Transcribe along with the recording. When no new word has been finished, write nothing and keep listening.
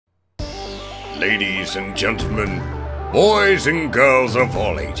Ladies and gentlemen, boys and girls of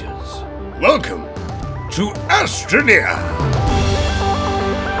all ages, welcome to Astroneer!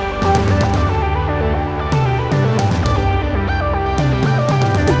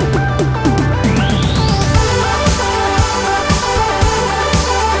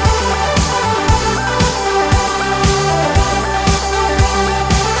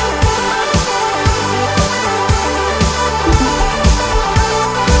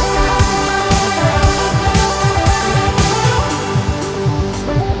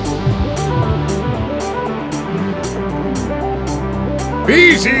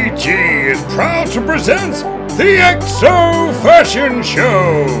 BCG is proud to present the Exo Fashion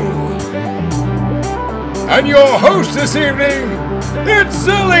Show! And your host this evening, it's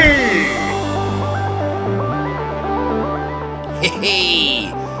Zelly! Hey!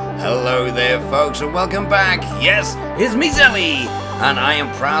 Hello there folks and welcome back! Yes, it's me Zelly! And I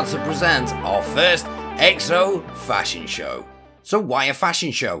am proud to present our first Exo Fashion Show. So why a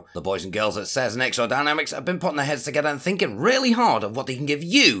fashion show? The boys and girls at SES and Exo Dynamics have been putting their heads together and thinking really hard of what they can give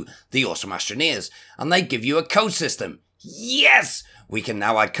you, the awesome Astroneers, and they give you a code system. Yes! We can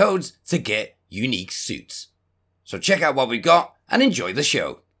now add codes to get unique suits. So check out what we've got and enjoy the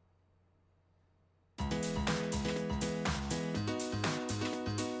show.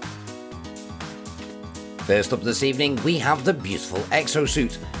 First up this evening, we have the beautiful Exo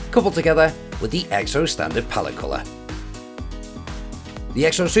suit, coupled together with the Exo standard palette colour. The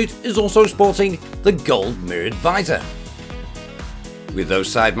Exo suit is also sporting the gold mirrored visor. With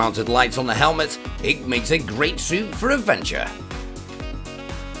those side mounted lights on the helmet, it makes a great suit for adventure.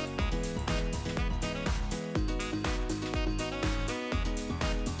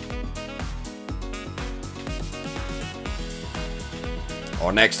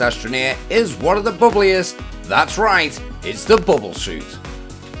 Our next Astroneer is one of the bubbliest. That's right, it's the bubble suit.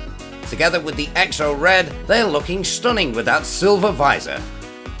 Together with the Exo Red, they're looking stunning with that silver visor.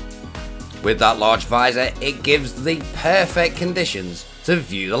 With that large visor, it gives the perfect conditions to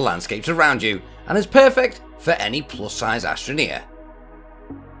view the landscapes around you, and is perfect for any plus size Astroneer.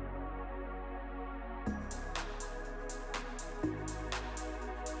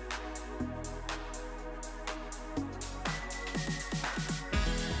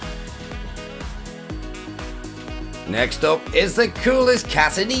 Next up is the coolest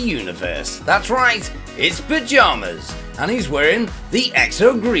cat in the universe. That's right, it's Pajamas, and he's wearing the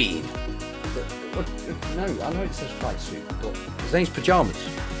Exo Green. No, I know it says flight suit, but his name's Pajamas.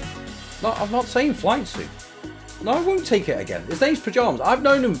 No, I'm not saying flight suit. No, I won't take it again. His name's Pajamas. I've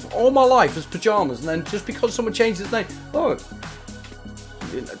known him for all my life as Pajamas, and then just because someone changed his name, oh,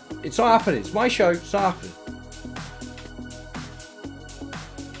 it's not happening. It's my show. It's not happening.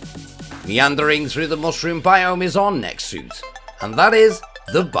 Meandering through the mushroom biome is our next suit, and that is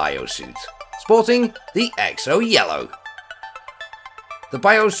the Biosuit, sporting the Exo Yellow. The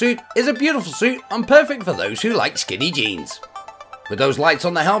Biosuit is a beautiful suit and perfect for those who like skinny jeans. With those lights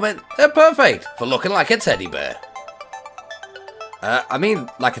on the helmet, they're perfect for looking like a teddy bear. I mean,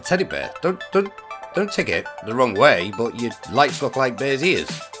 like a teddy bear. Don't take it the wrong way, but your lights look like bear's ears.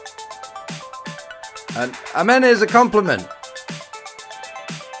 And I meant it as a compliment.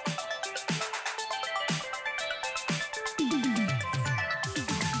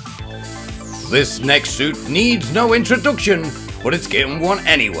 This next suit needs no introduction, but it's getting one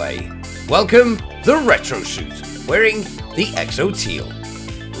anyway. Welcome, the Retro suit, wearing the Exo Teal.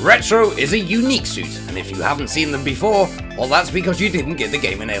 Retro is a unique suit, and if you haven't seen them before, well that's because you didn't get the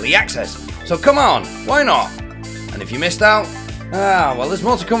game in early access. So come on, why not? And if you missed out, well there's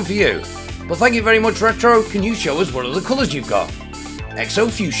more to come for you. But thank you very much Retro, can you show us what other colours you've got?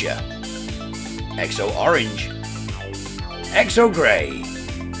 Exo Fuchsia, Exo Orange, Exo Grey,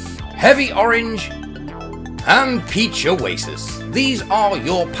 Heavy Orange, and Peach Oasis. These are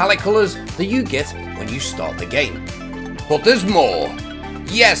your palette colours that you get when you start the game. But there's more.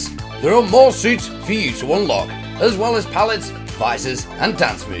 Yes, there are more suits for you to unlock, as well as palettes, visors, and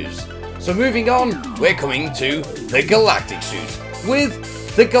dance moves. So moving on, we're coming to the Galactic suit,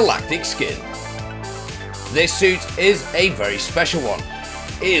 with the Galactic skin. This suit is a very special one.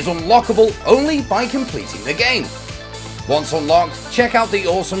 It is unlockable only by completing the game. Once unlocked, check out the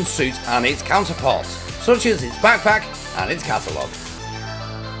awesome suit and its counterparts, such as its backpack and its catalogue.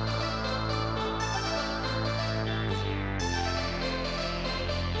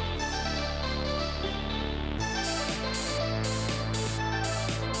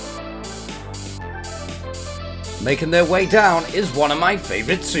 Making their way down is one of my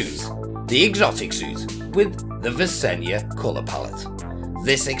favourite suits, the Exotic suit, with the Visenya colour palette.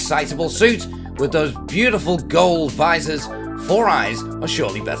 This excitable suit, with those beautiful gold visors, 4 eyes are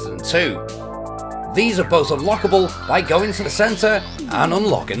surely better than 2. These are both unlockable by going to the center and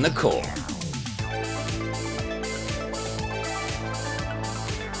unlocking the core.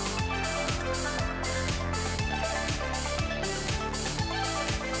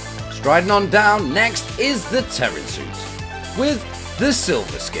 Striding on down, next is the Terran suit with the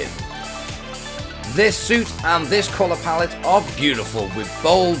silver skin. This suit and this colour palette are beautiful with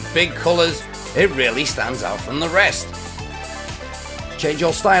bold, big colours. It really stands out from the rest. Change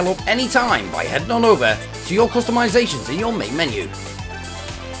your style up anytime by heading on over to your customizations in your main menu.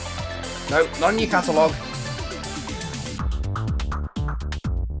 No, not in your catalogue.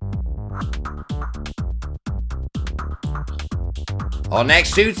 Our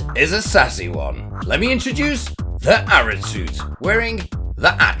next suit is a sassy one. Let me introduce the Arid suit, wearing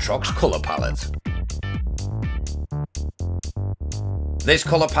the Atrox colour palette. This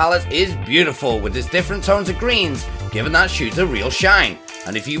colour palette is beautiful with its different tones of greens, giving that suit a real shine.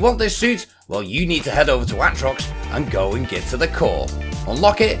 And if you want this suit, well, you need to head over to Atrox and go and get to the core.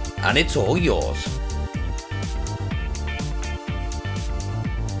 Unlock it and it's all yours.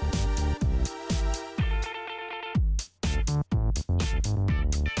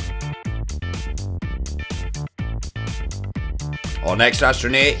 Our next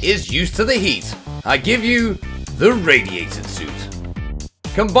Astroneer is used to the heat. I give you the radiated suit,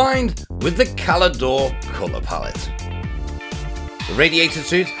 combined with the Calidor colour palette. The radiated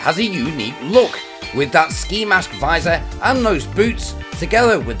suit has a unique look, with that ski mask visor and those boots,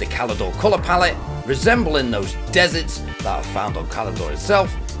 together with the Calidor colour palette, resembling those deserts that are found on Calidor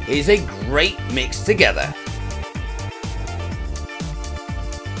itself, is a great mix together.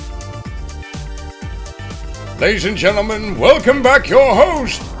 Ladies and gentlemen, welcome back your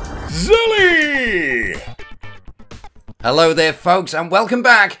host, Zelly! Hello there folks and welcome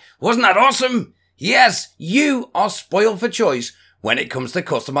back. Wasn't that awesome? Yes, you are spoiled for choice when it comes to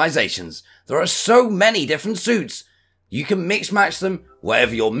customizations. There are so many different suits. You can mix match them,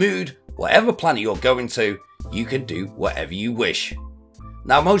 whatever your mood, whatever planet you're going to, you can do whatever you wish.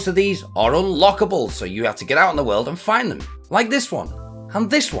 Now most of these are unlockable, so you have to get out in the world and find them, like this one and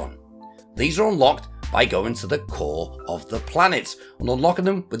this one. These are unlocked by going to the core of the planet and unlocking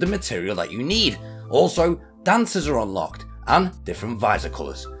them with the material that you need. Also, dancers are unlocked and different visor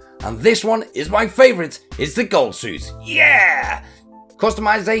colours. And this one is my favourite, it's the gold suit. Yeah!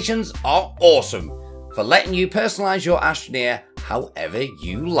 Customizations are awesome for letting you personalise your Astroneer however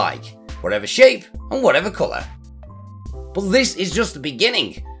you like, whatever shape and whatever colour. But this is just the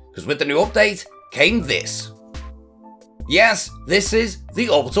beginning, because with the new update came this. Yes, this is the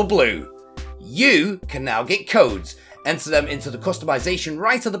Orbital Blue. You can now get codes, enter them into the customization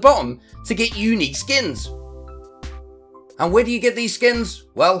right at the bottom to get unique skins. And where do you get these skins?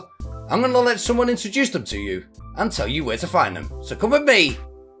 Well, I'm going to let someone introduce them to you and tell you where to find them. So come with me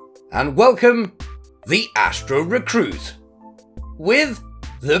and welcome the Astro Recruit with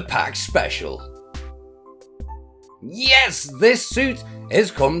the Pack Special. Yes, this suit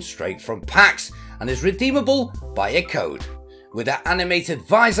has come straight from PAX and is redeemable by a code with an animated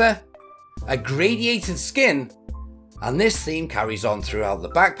visor, a gradiated skin, and this theme carries on throughout the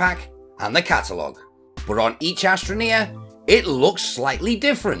backpack and the catalogue. But on each Astroneer, it looks slightly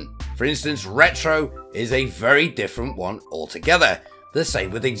different. For instance, Retro is a very different one altogether. The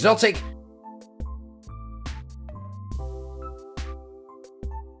same with Exotic.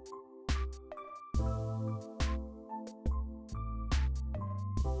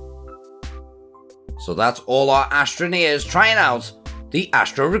 So that's all our Astroneers trying out the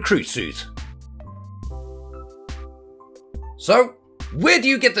Astro Recruit suit. So, where do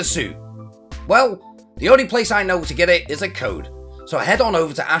you get the suit? Well, the only place I know to get it is a code. So head on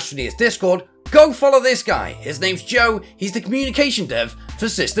over to Astroneer's Discord, go follow this guy. His name's Joe, he's the communication dev for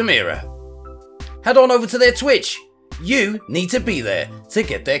System Era. Head on over to their Twitch. You need to be there to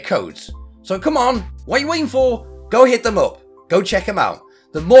get their codes. So come on, what are you waiting for? Go hit them up, go check them out.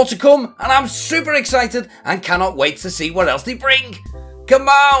 There's more to come and I'm super excited and cannot wait to see what else they bring. Come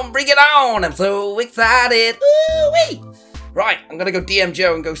on, bring it on, I'm so excited. Woo-wee. Right, I'm gonna go DM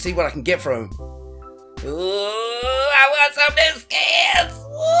Joe and go see what I can get from him. Ooh, I want some new skins!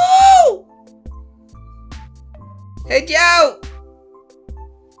 Woo! Hey Joe!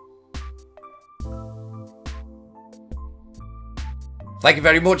 Thank you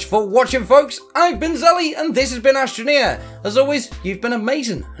very much for watching folks. I've been Zelly and this has been Astroneer. As always, you've been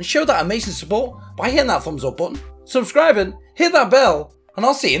amazing and show that amazing support by hitting that thumbs up button, subscribing, hit that bell, and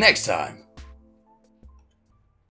I'll see you next time.